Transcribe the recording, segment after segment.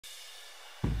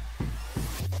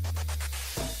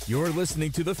You're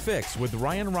listening to The Fix with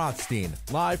Ryan Rothstein,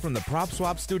 live from the Prop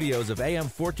Swap studios of AM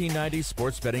 1490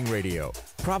 Sports Betting Radio.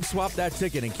 Prop swap that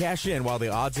ticket and cash in while the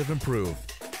odds have improved.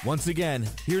 Once again,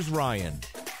 here's Ryan.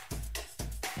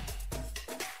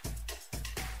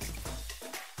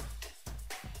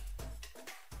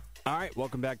 All right,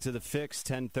 welcome back to The Fix,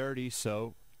 10:30,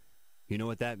 so you know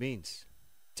what that means.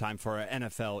 Time for our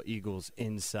NFL Eagles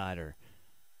Insider.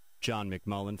 John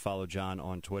McMullen. Follow John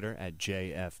on Twitter at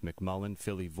JFMcMullen.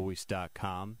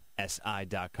 PhillyVoice.com.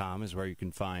 SI.com is where you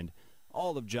can find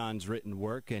all of John's written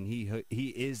work, and he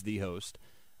is the host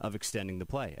of Extending the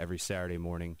Play every Saturday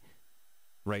morning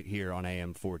right here on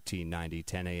AM 1490,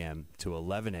 10 a.m. to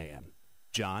 11 a.m.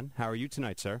 John, how are you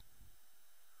tonight, sir?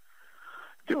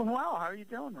 Doing well. How are you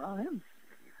doing, Ryan?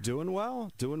 Doing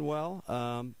well.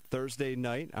 Thursday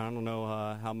night. I don't know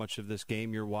how much of this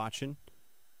game you're watching.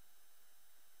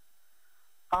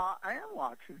 I am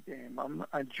watching the game. I'm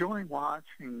enjoying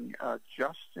watching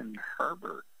Justin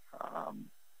Herbert.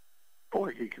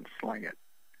 Boy, he can sling it.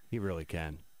 He really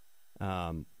can.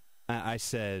 I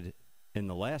said in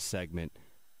the last segment,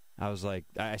 I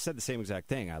said the same exact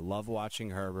thing. I love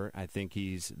watching Herbert. I think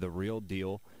he's the real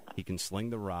deal. He can sling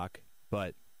the rock,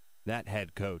 but that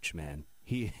head coach, man,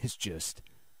 he is just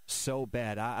so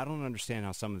bad. I don't understand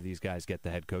how some of these guys get the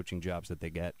head coaching jobs that they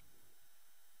get.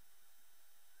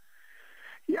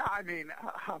 Yeah, I mean,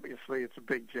 obviously it's a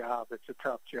big job. It's a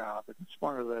tough job. It's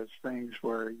one of those things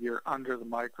where you're under the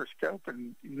microscope,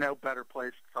 and no better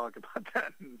place to talk about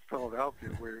that than Philadelphia,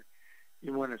 where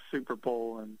you win a Super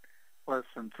Bowl, and less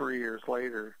than 3 years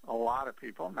later, a lot of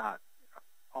people, not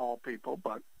all people,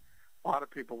 but a lot of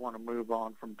people want to move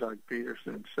on from Doug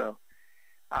Peterson. So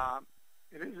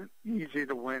it isn't easy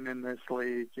to win in this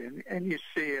league, and you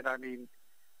see it. I mean,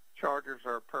 Chargers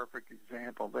are a perfect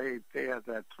example. They had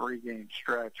that 3-game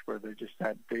stretch where they just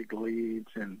had big leads,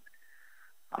 and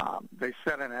they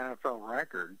set an NFL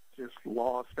record, just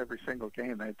lost every single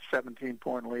game. They had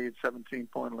 17-point lead,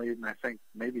 and I think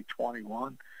maybe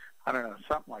 21. I don't know,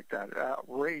 something like that.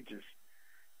 Outrageous,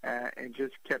 and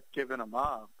just kept giving them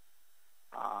up.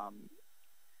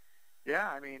 Yeah,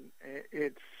 I mean,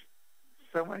 it's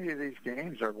so many of these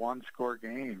games are one-score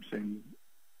games, and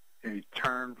you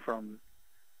turn from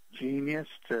genius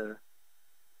to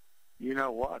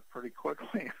you-know-what pretty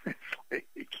quickly in this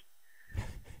league.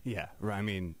 Yeah, I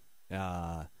mean,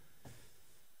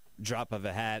 drop of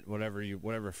a hat,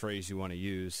 whatever phrase you want to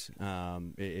use,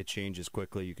 it changes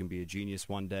quickly. You can be a genius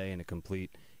one day and a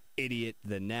complete idiot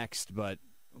the next, but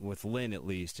with Lynn, at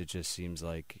least, it just seems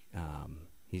like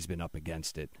he's been up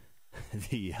against it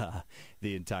the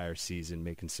entire season,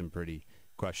 making some pretty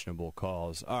questionable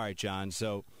calls. All right, John,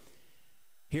 so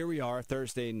here we are,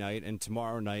 Thursday night, and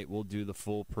tomorrow night we'll do the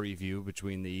full preview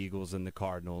between the Eagles and the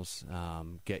Cardinals,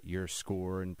 get your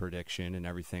score and prediction and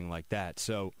everything like that.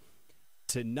 So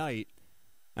tonight,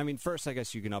 I mean, first I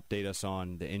guess you can update us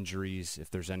on the injuries, if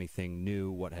there's anything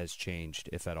new, what has changed,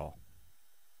 if at all.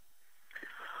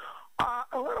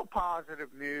 A little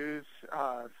positive news,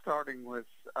 starting with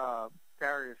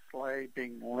Darius Slay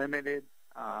being limited.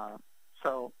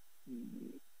 So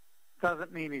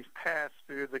doesn't mean he's passed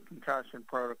through the concussion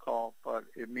protocol, but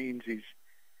it means he's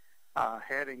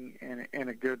heading in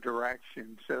a good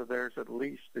direction. So there's at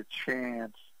least a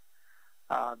chance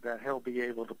that he'll be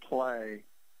able to play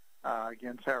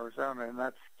against Arizona, and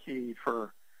that's key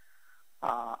for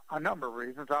a number of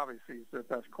reasons. Obviously, he's the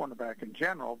best cornerback in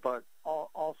general, but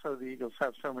also the Eagles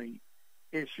have so many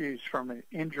issues from an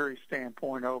injury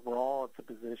standpoint overall at the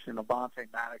position. Avonte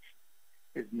Maddox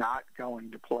is not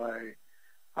going to play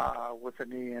with a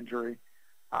knee injury.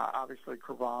 Obviously,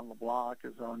 Cre'Von LeBlanc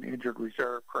is on injured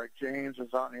reserve. Craig James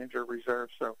is on injured reserve.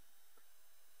 So,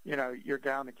 you're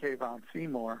down to Kayvon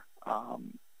Seymour,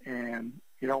 and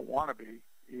you don't want to be,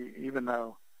 even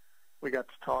though we got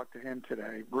to talk to him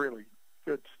today. Really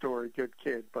good story, good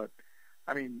kid. But,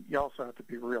 I mean, you also have to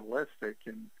be realistic,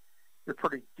 and you're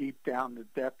pretty deep down the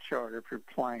depth chart if you're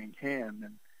playing him.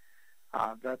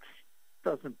 And that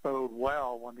doesn't bode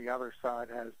well when the other side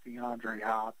has DeAndre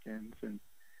Hopkins and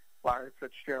Larry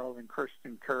Fitzgerald and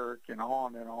Christian Kirk and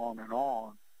on and on and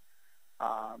on.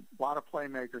 A lot of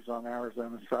playmakers on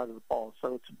Arizona's side of the ball.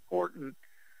 So it's important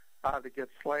to get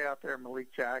Slay out there.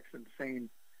 Malik Jackson seen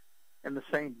in the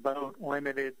same boat,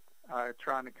 limited,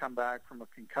 trying to come back from a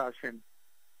concussion.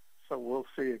 So we'll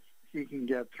see if he can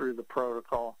get through the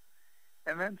protocol.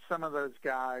 And then some of those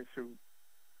guys who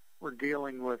were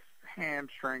dealing with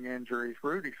hamstring injuries,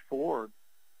 Rudy Ford,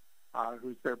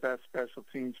 who's their best special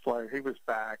teams player, he was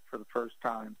back for the first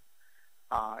time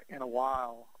in a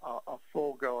while, a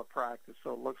full go of practice,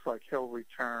 so it looks like he'll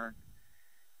return.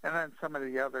 And then some of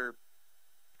the other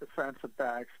defensive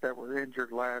backs that were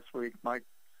injured last week,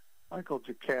 Michael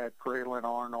Jacquet, Braylon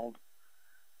Arnold,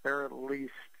 they're at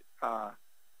least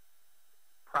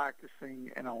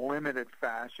practicing in a limited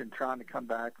fashion, trying to come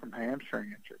back from hamstring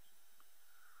injuries.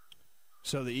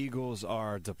 So the Eagles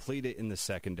are depleted in the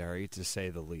secondary, to say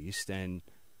the least, and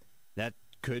that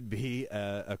could be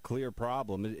a clear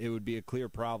problem. It would be a clear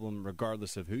problem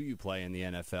regardless of who you play in the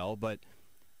NFL, but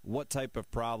what type of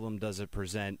problem does it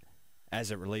present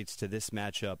as it relates to this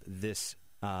matchup this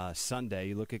Sunday?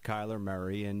 You look at Kyler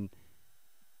Murray, and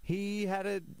he had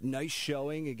a nice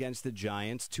showing against the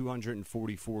Giants,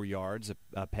 244 yards,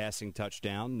 a passing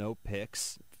touchdown, no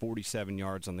picks, 47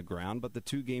 yards on the ground. But the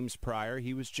 2 games prior,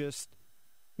 he was just,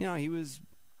 he was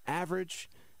average.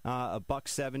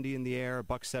 $170 in the air,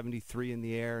 $173 in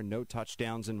the air, no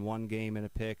touchdowns in one game and a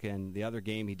pick, and the other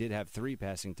game he did have 3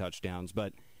 passing touchdowns,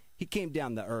 but he came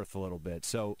down to earth a little bit.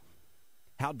 So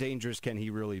how dangerous can he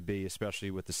really be,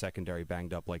 especially with the secondary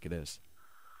banged up like it is?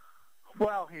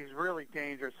 Well, he's really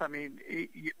dangerous. I mean,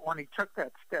 when he took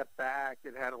that step back,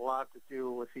 it had a lot to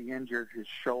do with he injured his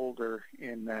shoulder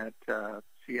in that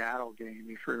Seattle game,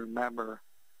 if you remember.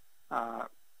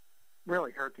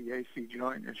 Really hurt the AC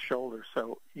joint in his shoulder,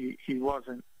 so he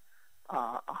wasn't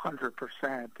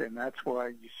 100%, and that's why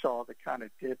you saw the kind of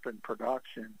dip in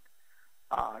production.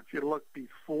 If you look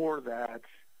before that,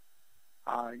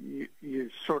 you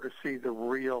sort of see the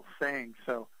real thing.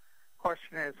 So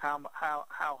question is how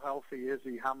healthy is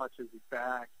he? How much is he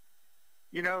back?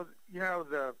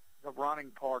 The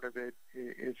running part of it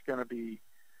is going to be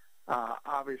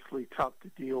obviously tough to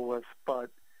deal with, but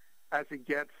as he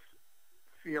gets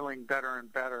feeling better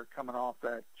and better coming off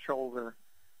that shoulder,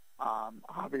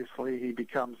 obviously he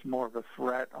becomes more of a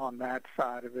threat on that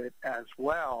side of it as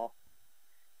well.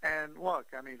 And look,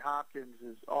 I mean, Hopkins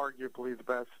is arguably the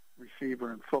best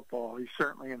receiver in football. He's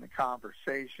certainly in the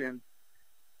conversation.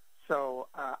 So,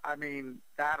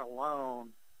 that alone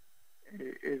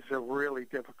is a really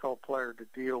difficult player to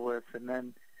deal with. And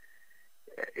then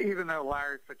even though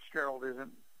Larry Fitzgerald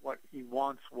isn't what he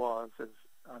once was, there's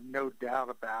no doubt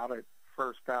about it,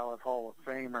 first ballot Hall of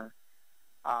Famer,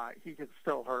 he can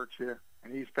still hurt you,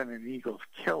 and he's been an Eagles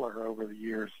killer over the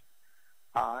years.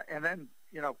 And then,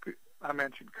 I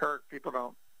mentioned Kirk. People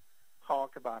don't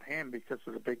talk about him because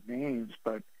of the big names,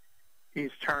 but he's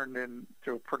turned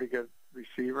into a pretty good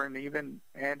receiver, and even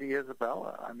Andy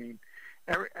Isabella. I mean,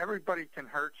 everybody can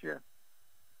hurt you,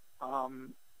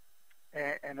 and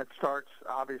it starts,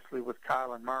 obviously, with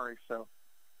Kyler Murray. So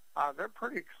they're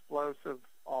pretty explosive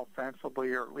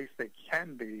offensively, or at least they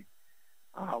can be,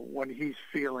 when he's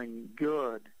feeling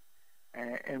good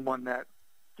and when that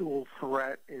dual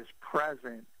threat is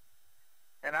present.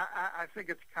 And I think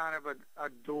it's kind of a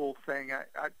dual thing.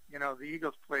 The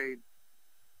Eagles played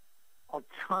a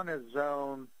ton of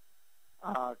zone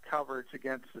coverage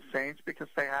against the Saints because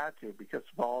they had to, because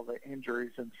of all the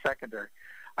injuries in secondary.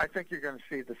 I think you're going to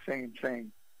see the same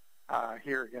thing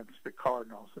here against the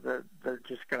Cardinals. They're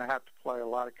just going to have to play a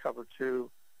lot of cover 2,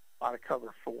 a lot of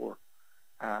cover 4.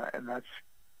 And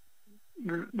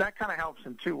that kind of helps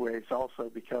in 2 ways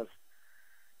also, because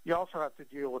you also have to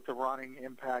deal with the running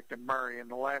impact of Murray,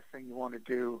 and the last thing you want to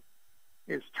do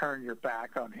is turn your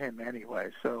back on him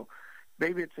anyway. So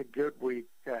maybe it's a good week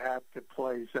to have to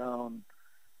play zone,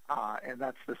 and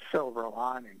that's the silver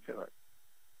lining to it.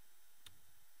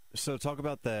 So talk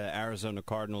about the Arizona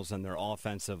Cardinals and their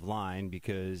offensive line,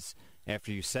 because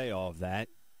after you say all of that,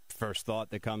 first thought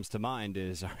that comes to mind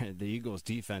is the Eagles'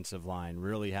 defensive line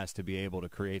really has to be able to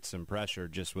create some pressure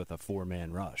just with a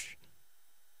 4-man rush.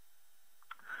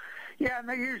 Yeah, and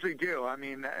they usually do. I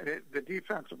mean, the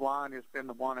defensive line has been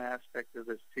the one aspect of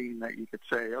this team that you could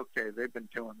say, okay, they've been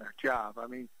doing their job. I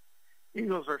mean,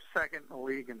 Eagles are second in the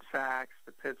league in sacks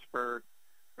to Pittsburgh.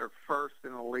 They're first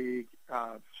in the league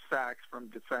sacks from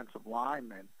defensive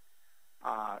linemen.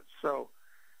 So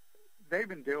they've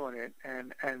been doing it,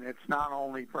 and it's not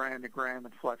only Brandon Graham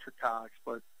and Fletcher Cox,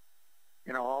 but,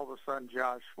 all of a sudden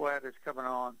Josh Sweat is coming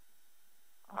on,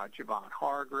 Javon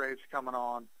Hargrave's coming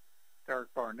on.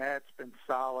 Derek Barnett's been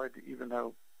solid, even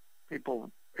though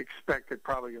people expected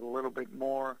probably a little bit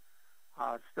more.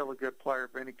 Still a good player.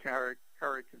 Vinny Curry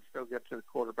can still get to the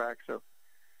quarterback. So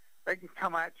they can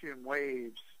come at you in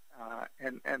waves,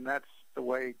 and that's the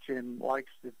way Jim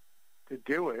likes to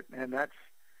do it. And that's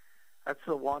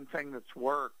the one thing that's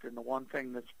worked and the one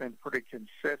thing that's been pretty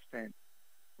consistent.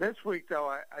 This week,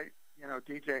 though,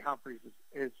 DJ Humphries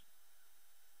is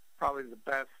probably the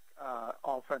best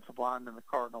offensive lineman the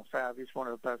Cardinals have. He's one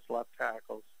of the best left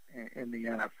tackles in the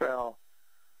NFL.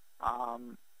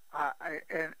 And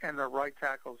their right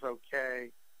tackle's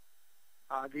okay.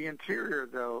 The interior,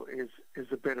 though, is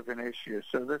a bit of an issue.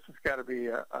 So this has got to be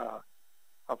a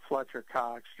Fletcher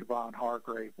Cox, Javon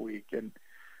Hargrave week, and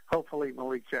hopefully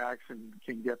Malik Jackson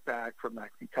can get back from that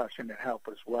concussion to help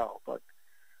as well. But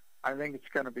I think it's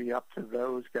going to be up to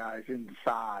those guys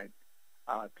inside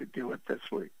to do it this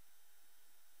week.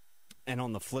 And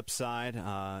on the flip side,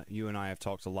 you and I have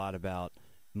talked a lot about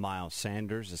Miles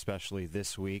Sanders, especially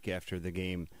this week after the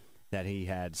game that he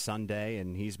had Sunday,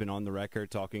 and he's been on the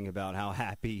record talking about how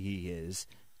happy he is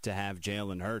to have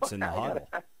Jalen Hurts in the huddle.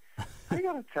 I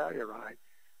got to tell you, Ryan,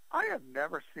 I have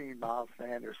never seen Miles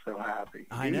Sanders so happy.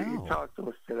 I know. He talked to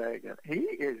us today again. He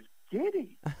is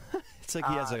giddy. It's like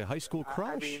he has a high school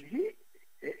crush. I mean,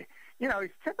 he's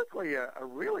typically a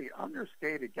really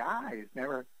understated guy. He's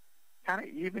never kind of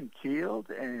even-keeled,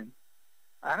 and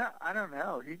I don't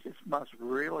know. He just must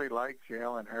really like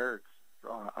Jalen Hurts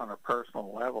on a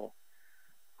personal level.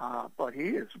 But he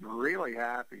is really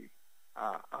happy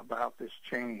about this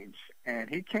change, and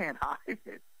he can't hide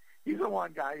it. He's the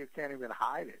one guy who can't even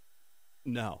hide it.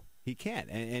 No, he can't.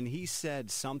 And he said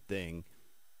something,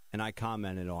 and I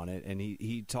commented on it, and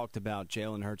he talked about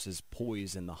Jalen Hurts'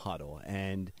 poise in the huddle.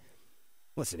 And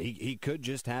listen, he could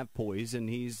just have poise, and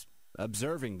he's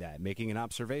observing that, making an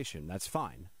observation. That's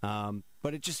fine.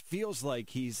 But it just feels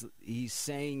like he's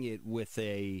saying it with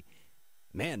a,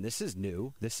 man, this is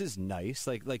new. This is nice.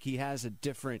 Like he has a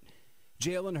different –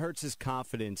 Jalen Hurts'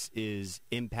 confidence is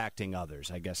impacting others,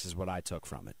 I guess is what I took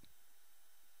from it.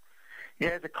 Yeah,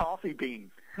 it's a coffee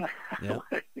bean. Yeah.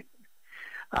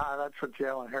 That's what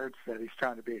Jalen Hurts said. He's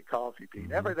trying to be a coffee bean.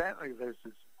 Mm-hmm. Evidently, there's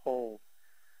this whole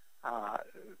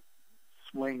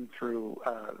swing through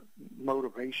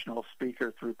motivational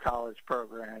speaker through college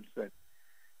programs that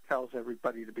tells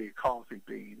everybody to be a coffee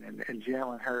bean. And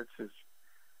Jalen Hurts has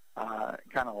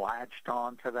kind of latched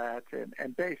on to that.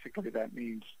 And basically that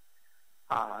means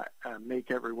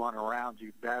make everyone around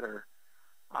you better.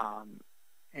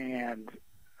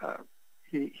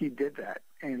 He did that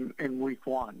in week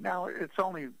one. Now, it's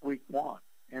only week one,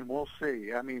 and we'll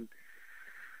see. I mean,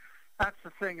 that's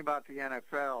the thing about the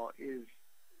NFL is,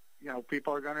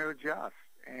 people are going to adjust.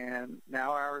 And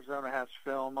now Arizona has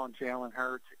film on Jalen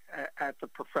Hurts at the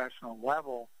professional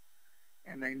level,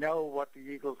 and they know what the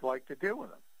Eagles like to do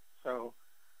with him. So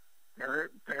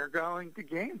they're going to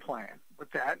game plan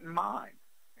with that in mind.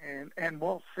 And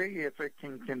we'll see if it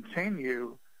can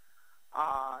continue.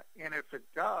 And if it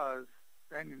does,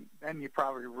 then you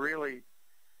probably really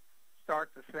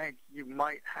start to think you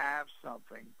might have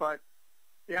something. But,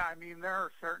 yeah, I mean, there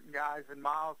are certain guys, and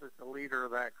Miles is the leader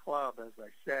of that club, as I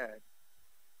said,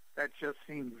 that just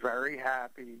seem very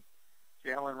happy.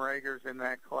 Jalen Reagor's in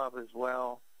that club as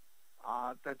well,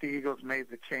 that the Eagles made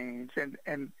the change.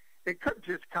 And it could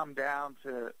just come down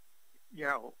to,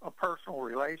 a personal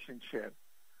relationship.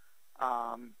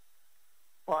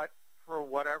 But for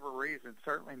whatever reason,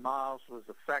 certainly Miles was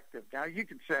effective. Now, you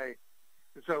could say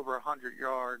it's over 100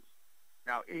 yards.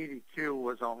 Now, 82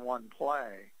 was on one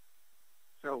play.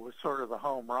 So it was sort of a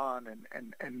home run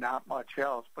and not much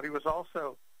else. But he was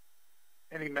also,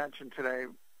 and he mentioned today,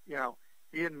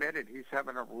 he admitted he's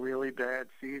having a really bad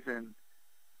season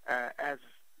as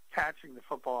catching the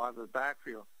football out of the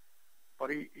backfield. But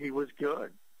he was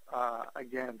good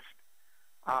against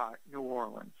New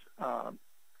Orleans.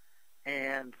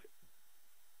 And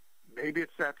maybe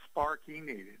it's that spark he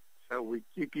needed. So we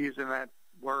keep using that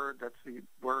word. That's the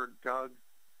word Doug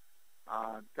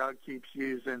keeps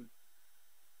using.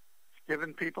 It's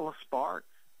giving people a spark.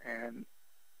 And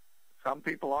some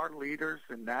people are leaders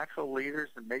and natural leaders,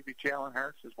 and maybe Jalen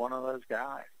Hurts is one of those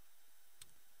guys.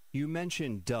 You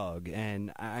mentioned Doug,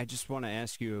 and I just want to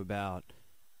ask you about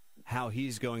how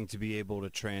he's going to be able to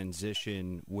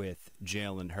transition with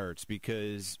Jalen Hurts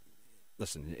because,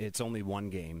 listen, it's only one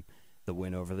game, the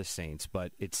win over the Saints,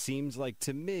 but it seems like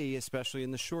to me, especially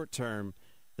in the short term,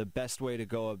 the best way to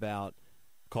go about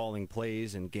calling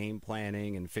plays and game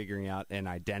planning and figuring out an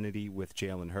identity with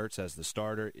Jalen Hurts as the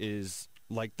starter is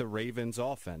like the Ravens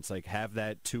offense, like have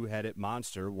that two-headed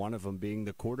monster, one of them being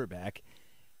the quarterback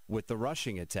with the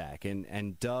rushing attack.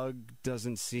 And Doug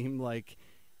doesn't seem like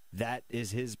that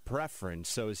is his preference.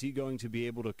 So is he going to be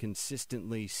able to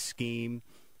consistently scheme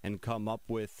and come up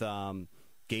with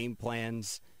game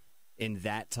plans in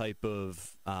that type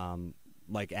of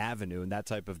avenue, in that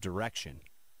type of direction?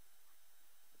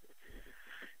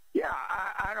 Yeah,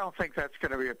 I don't think that's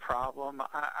going to be a problem.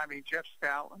 I mean, Jeff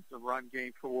Stoutland's the run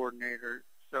game coordinator,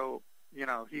 so,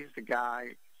 he's the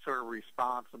guy sort of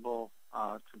responsible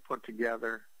to put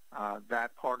together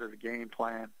that part of the game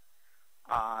plan.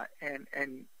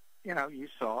 And you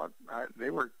saw it.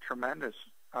 They were tremendous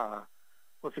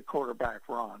with the quarterback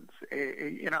runs.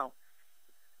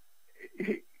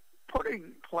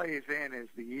 putting plays in is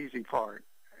the easy part.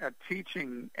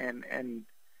 Teaching and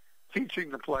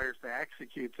teaching the players to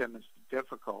execute them is the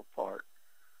difficult part.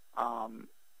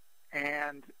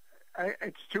 And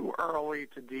it's too early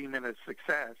to deem it a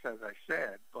success, as I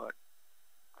said, but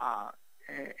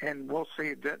and we'll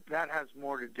see. That has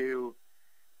more to do,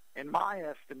 in my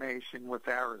estimation, with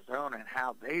Arizona and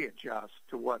how they adjust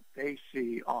to what they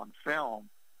see on film.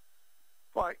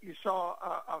 But you saw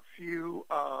a few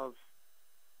of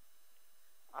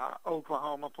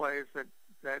Oklahoma plays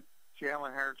that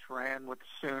Jalen Hurts ran with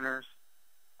the Sooners,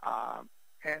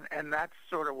 and that's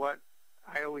sort of what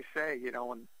I always say.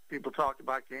 When people talk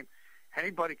about game,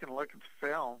 anybody can look at the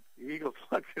film. The Eagles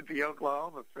looked at the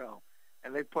Oklahoma film,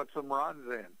 and they put some runs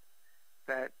in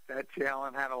that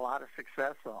Jalen had a lot of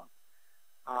success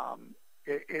on.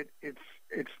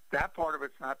 It's that part of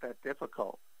it's not that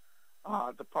difficult.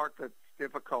 The part that's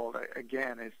difficult,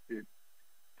 again, is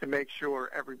to make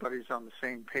sure everybody's on the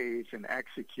same page and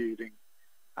executing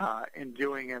and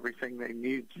doing everything they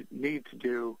need to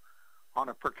do on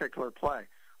a particular play.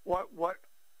 What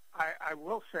I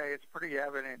will say, it's pretty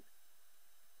evident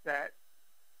that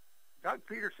Doug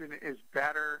Peterson is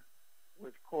better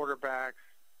with quarterbacks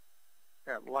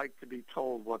that like to be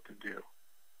told what to do.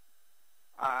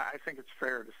 I think it's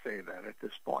fair to say that at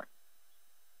this point.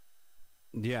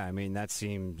 Yeah, I mean, that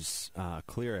seems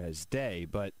clear as day,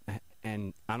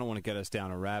 and I don't want to get us down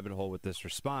a rabbit hole with this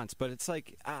response, but it's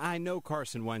like, I know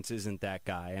Carson Wentz isn't that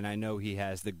guy, and I know he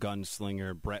has the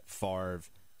gunslinger Brett Favre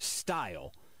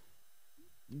style,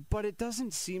 but it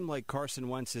doesn't seem like Carson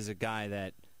Wentz is a guy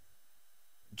that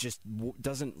just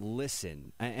doesn't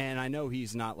listen. And I know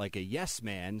he's not like a yes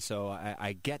man, so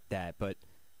I get that, but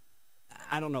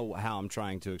I don't know how I'm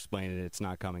trying to explain it. It's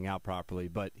not coming out properly,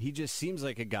 but he just seems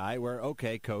like a guy where,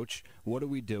 okay, coach, what are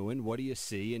we doing? What do you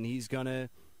see? And he's going to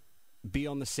be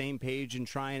on the same page and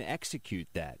try and execute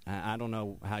that. I don't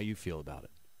know how you feel about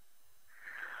it.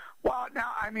 Well,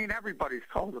 now, I mean, everybody's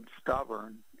called him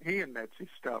stubborn. He admits he's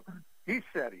stubborn. He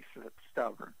said he's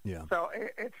stubborn. Yeah. So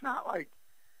it's not like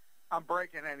I'm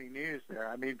breaking any news there.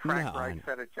 I mean, Frank Reich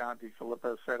said it, John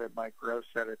DeFilippo said it, Mike Gross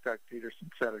said it, Doug Peterson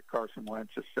said it, Carson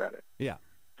Wentz has said it. Yeah.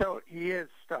 So he is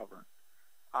stubborn,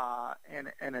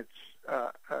 and it's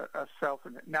a self.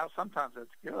 Now, sometimes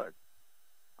it's good.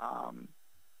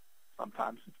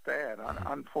 Sometimes it's bad.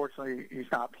 Unfortunately,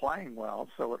 he's not playing well,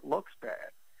 so it looks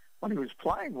bad. When he was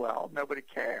playing well, nobody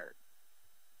cared.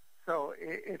 So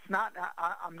it's not.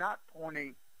 I'm not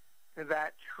pointing to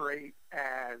that trait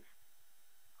as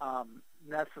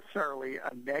necessarily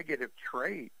a negative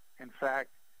trait. In fact,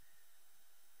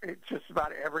 it's just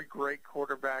about every great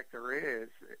quarterback there is,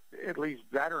 at least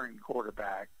veteran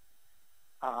quarterback,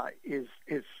 is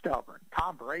stubborn.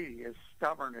 Tom Brady is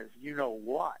stubborn as you know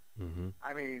what. Mm-hmm.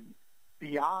 I mean,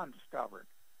 beyond stubborn.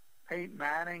 Peyton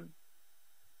Manning,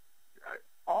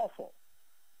 awful.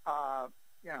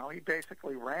 He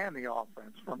basically ran the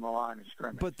offense from the line of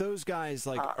scrimmage. But those guys,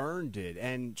 earned it.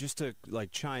 And just to,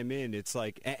 chime in, it's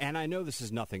like, and I know this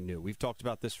is nothing new. We've talked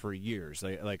about this for years.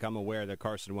 I'm aware that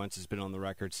Carson Wentz has been on the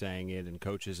record saying it and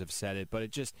coaches have said it.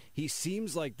 But he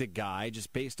seems like the guy,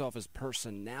 just based off his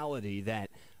personality,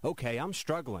 that, okay, I'm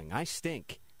struggling. I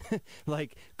stink.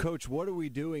 Coach, what are we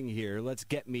doing here? Let's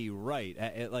get me right.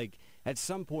 At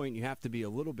some point, you have to be a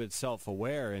little bit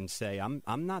self-aware and say,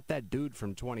 I'm not that dude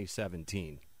from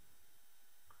 2017.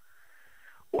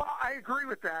 Well, I agree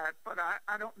with that, but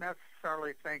I don't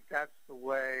necessarily think that's the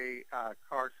way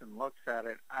Carson looks at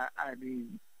it. I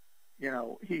mean,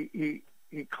 he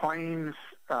claims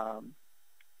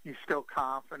he's still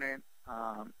confident,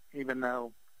 even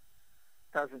though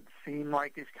it doesn't seem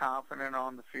like he's confident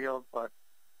on the field. But,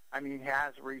 I mean, he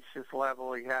has reached this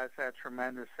level. He has had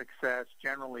tremendous success.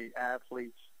 Generally,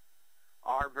 athletes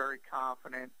are very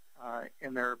confident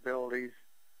in their abilities.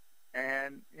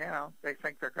 And, they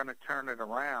think they're going to turn it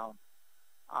around.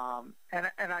 And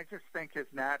I just think his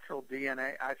natural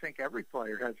DNA, I think every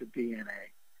player has a DNA.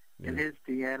 Yeah. And his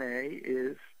DNA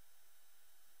is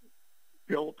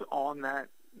built on that,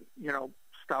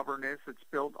 stubbornness. It's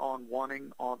built on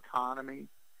wanting autonomy.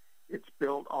 It's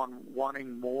built on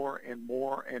wanting more and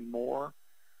more and more.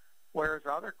 Whereas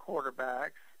other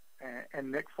quarterbacks,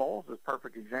 and Nick Foles is a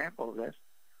perfect example of this,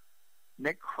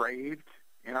 Nick craved,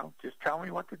 just tell me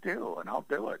what to do, and I'll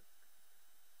do it.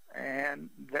 And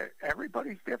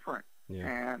everybody's different.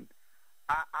 Yeah. And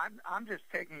I'm just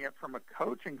taking it from a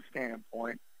coaching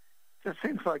standpoint. It just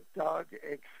seems like Doug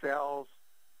excels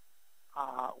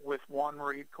with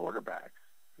one-read quarterbacks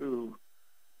who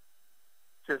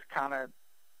just kind of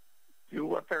do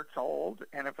what they're told,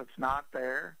 and if it's not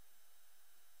there,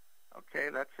 okay,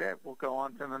 that's it. We'll go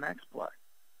on to the next play.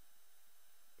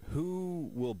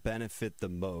 will benefit the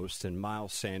most? And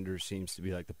Miles Sanders seems to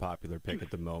be like the popular pick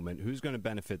at the moment. Who's going to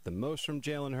benefit the most from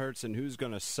Jalen Hurts, and who's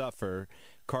going to suffer?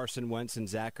 Carson Wentz and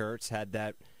Zach Ertz had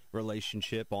that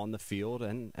relationship on the field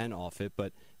and off it,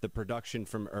 but the production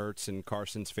from Ertz and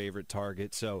Carson's favorite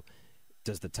target. So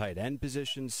does the tight end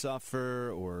position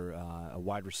suffer, or a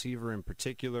wide receiver in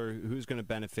particular? Who's going to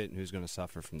benefit and who's going to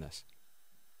suffer from this?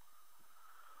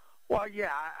 Well,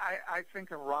 yeah, I think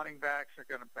the running backs are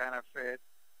going to benefit.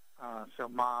 So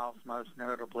Miles, most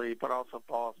notably, but also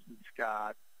Boston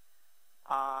Scott.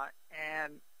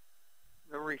 And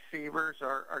the receivers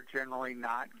are generally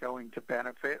not going to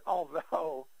benefit,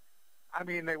 although, I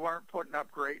mean, they weren't putting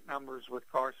up great numbers with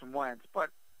Carson Wentz, but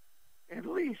at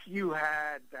least you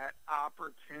had that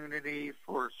opportunity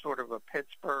for sort of a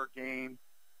Pittsburgh game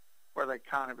where they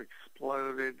kind of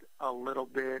exploded a little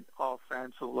bit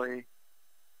offensively.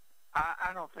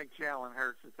 I don't think Jalen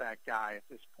Hurts is that guy at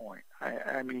this point.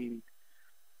 I mean,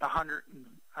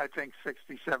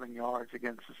 67 yards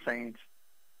against the Saints,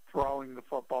 throwing the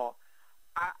football.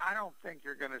 I don't think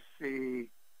you're going to see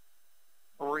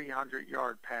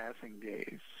 300-yard passing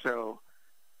days. So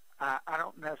I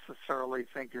don't necessarily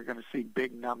think you're going to see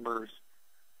big numbers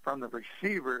from the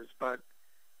receivers. But,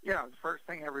 you know, the first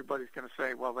thing everybody's going to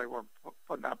say, well, they were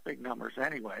putting up big numbers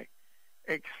anyway,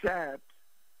 except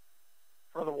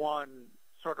for the one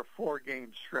sort of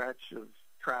 4-game stretch of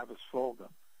Travis Fulgham.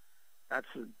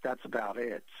 That's about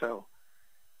it. So,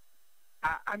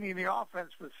 I mean, the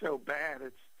offense was so bad,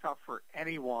 it's tough for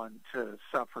anyone to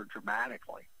suffer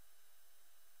dramatically.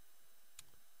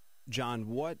 John,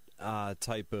 what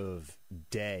type of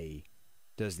day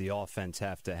does the offense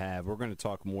have to have? We're going to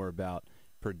talk more about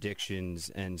predictions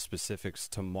and specifics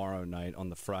tomorrow night on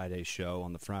the Friday show,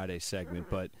 on the Friday segment,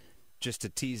 but just to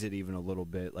tease it even a little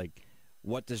bit, like,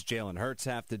 what does Jalen Hurts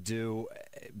have to do?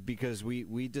 Because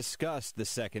we discussed the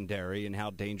secondary and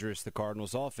how dangerous the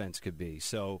Cardinals' offense could be.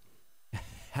 So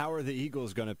how are the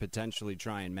Eagles going to potentially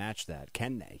try and match that?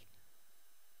 Can they?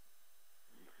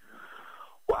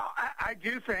 Well, I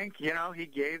do think, you know, he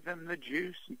gave them the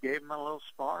juice. He gave them a little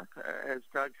spark, as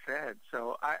Doug said.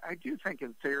 So I do think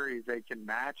in theory they can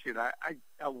match it.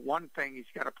 One thing, he's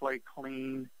got to play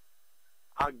clean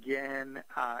again.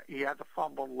 He had the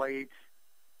fumble late.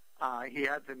 He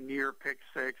had the near pick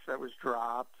six that was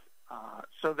dropped.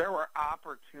 So there were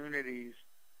opportunities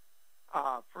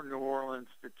for New Orleans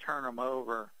to turn them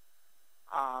over.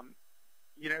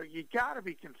 You know, you got to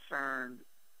be concerned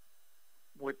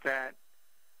with that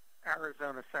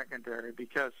Arizona secondary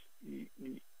because, you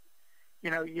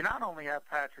know, you not only have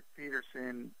Patrick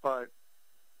Peterson, but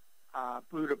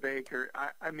Budda Baker.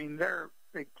 I mean, they're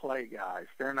big play guys.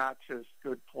 They're not just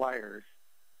good players.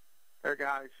 They're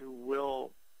guys who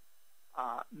will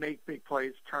make big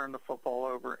plays, turn the football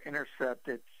over, intercept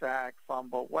it, sack,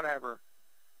 fumble, whatever.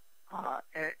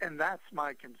 And that's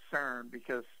my concern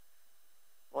because,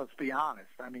 let's be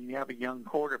honest, I mean, you have a young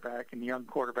quarterback, and young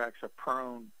quarterbacks are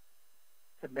prone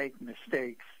to make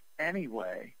mistakes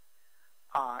anyway.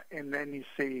 And then you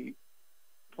see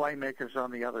playmakers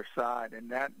on the other side,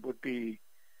 and that would be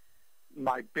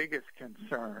my biggest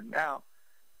concern. Now,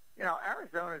 you know,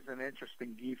 Arizona's an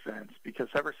interesting defense because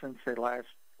ever since they last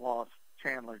lost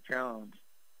Chandler Jones,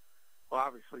 who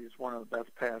obviously is one of the best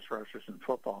pass rushers in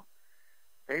football,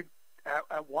 they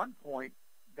at one point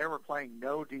they were playing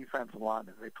no defensive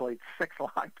linemen. They played 6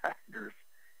 linebackers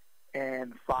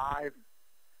and 5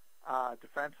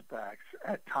 defensive backs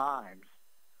at times.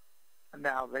 And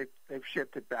now they've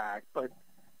shifted back, but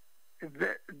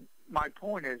my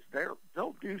point is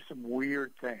they'll do some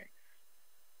weird things,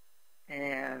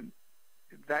 and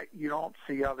that you don't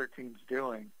see other teams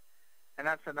doing. And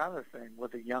that's another thing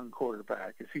with a young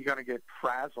quarterback. Is he going to get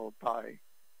frazzled by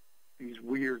these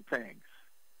weird things?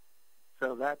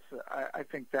 So I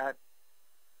think that's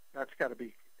got to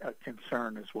be a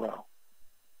concern as well.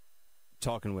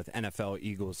 Talking with NFL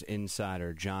Eagles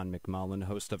insider John McMullen,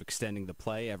 host of Extending the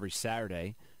Play every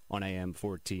Saturday on AM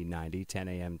 1490, 10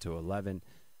 a.m. to 11.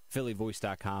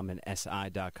 PhillyVoice.com and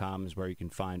SI.com is where you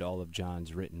can find all of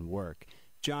John's written work.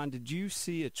 John, did you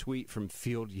see a tweet from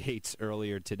Field Yates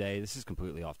earlier today? This is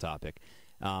completely off topic,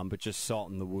 but just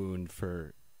salt in the wound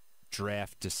for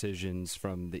draft decisions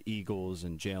from the Eagles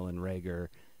and Jalen Reagor.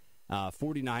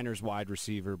 49ers wide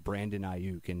receiver Brandon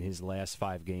Ayuk in his last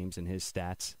 5 games and his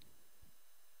stats.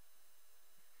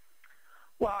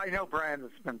 Well, I know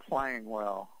Brandon's been playing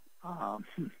well.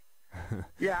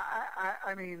 Yeah,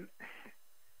 I mean,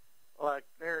 look,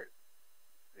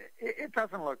 it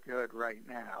doesn't look good right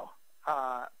now.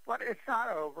 But it's not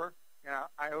over. You know,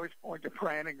 I always point to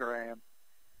Brandon Graham.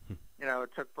 You know,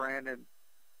 it took Brandon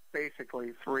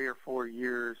basically 3 or 4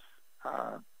 years,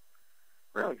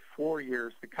 really 4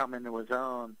 years to come into his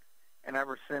own, and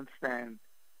ever since then,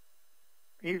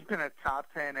 he's been a top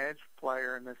 10 edge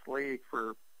player in this league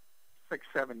for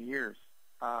 6-7 years.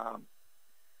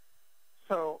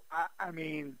 So, I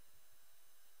mean,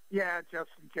 yeah,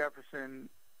 Justin Jefferson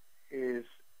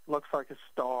looks like a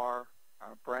star.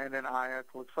 Brandon Ayuk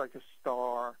looks like a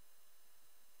star.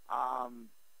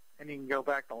 And you can go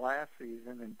back to last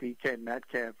season and DK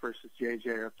Metcalf versus J.J.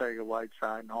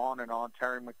 Arcega-Whiteside and on,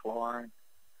 Terry McLaurin.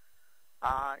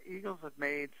 Eagles have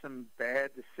made some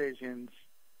bad decisions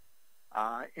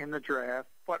in the draft,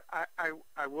 but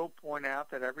I will point out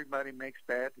that everybody makes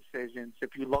bad decisions.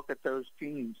 If you look at those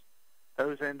teams,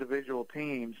 those individual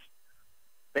teams,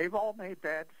 they've all made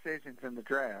bad decisions in the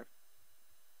draft.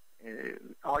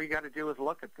 All you got to do is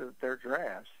look at their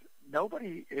drafts.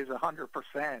 Nobody is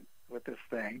 100% with this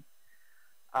thing.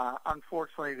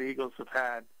 Unfortunately, the Eagles have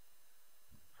had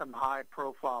some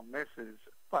high-profile misses,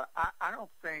 but I don't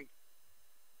think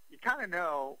you kind of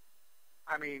know.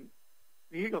 I mean,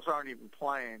 the Eagles aren't even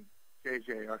playing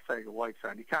J.J.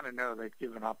 Arcega-Whiteside. You kind of know they've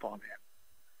given up on him.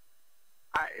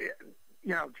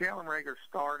 Jalen Reagor's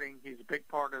starting. He's a big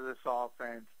part of this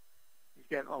offense. He's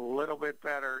getting a little bit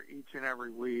better each and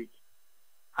every week.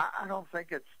 I don't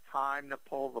think it's time to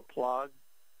pull the plug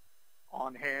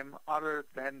on him other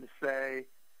than to say,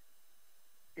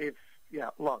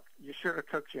 look, you should have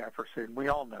took Jefferson. We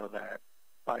all know that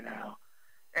by now.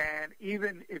 And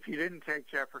even if you didn't take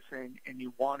Jefferson and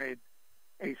you wanted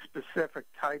a specific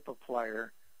type of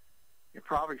player, you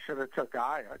probably should have took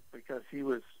Ayuk because he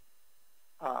was,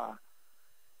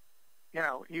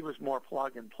 he was more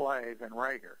plug and play than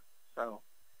Reagor. So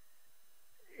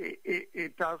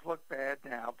it does look bad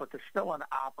now, but there's still an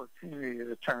opportunity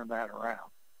to turn that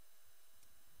around.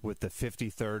 With the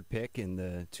 53rd pick in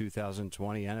the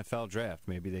 2020 NFL Draft,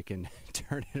 maybe they can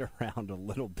turn it around a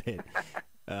little bit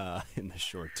in the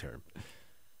short term.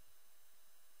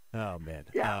 Oh, man.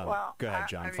 Yeah, well, go ahead,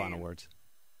 John. Final words.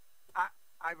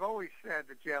 I've always said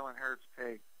the Jalen Hurts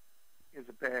pick is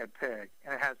a bad pick,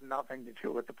 and it has nothing to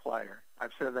do with the player.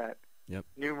 I've said that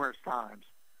numerous times.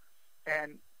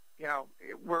 And,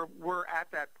 we're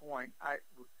at that point.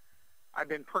 I've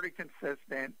been pretty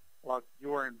consistent. Look, you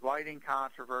were inviting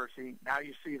controversy. Now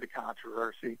you see the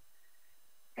controversy.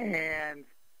 And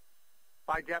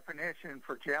by definition,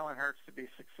 for Jalen Hurts to be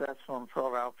successful in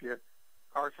Philadelphia,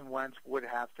 Carson Wentz would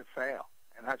have to fail.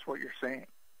 And that's what you're seeing.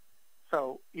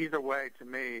 So either way, to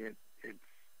me,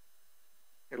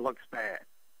 it looks bad.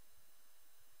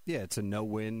 Yeah, it's a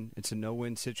no-win. It's a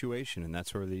no-win situation, and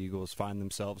that's where the Eagles find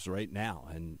themselves right now.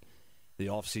 And the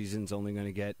offseason's only going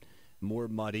to get more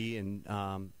muddy, and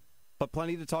but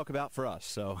plenty to talk about for us.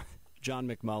 So, John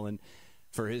McMullen,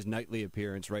 for his nightly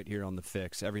appearance right here on The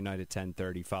Fix, every night at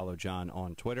 10:30. Follow John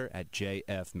on Twitter at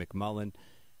JFMcMullen.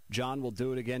 John will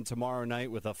do it again tomorrow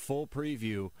night with a full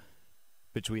preview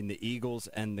between the Eagles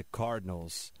and the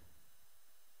Cardinals.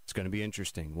 It's going to be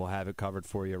interesting. We'll have it covered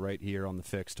for you right here on The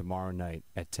Fix tomorrow night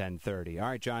at 10:30. All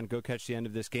right, John, go catch the end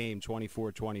of this game,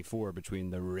 24-24 between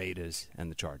the Raiders and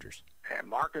the Chargers. And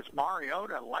Marcus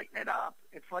Mariota lighting it up.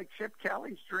 It's like Chip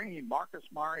Kelly's dream, Marcus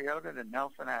Mariota and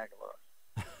Nelson Aguilar.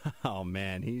 Oh,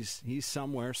 man, he's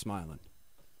somewhere smiling.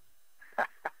 All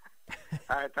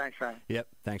right, thanks, Ryan. Yep,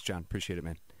 thanks, John. Appreciate it,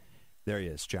 man. There he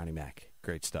is, Johnny Mac.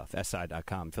 Great stuff.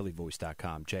 SI.com,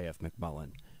 PhillyVoice.com, JF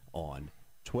McMullen on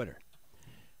Twitter.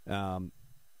 I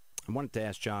wanted to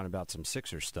ask John about some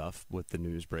Sixers stuff with the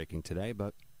news breaking today,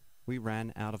 but we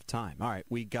ran out of time. All right,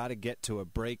 we got to get to a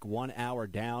break, 1 hour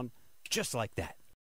down, just like that.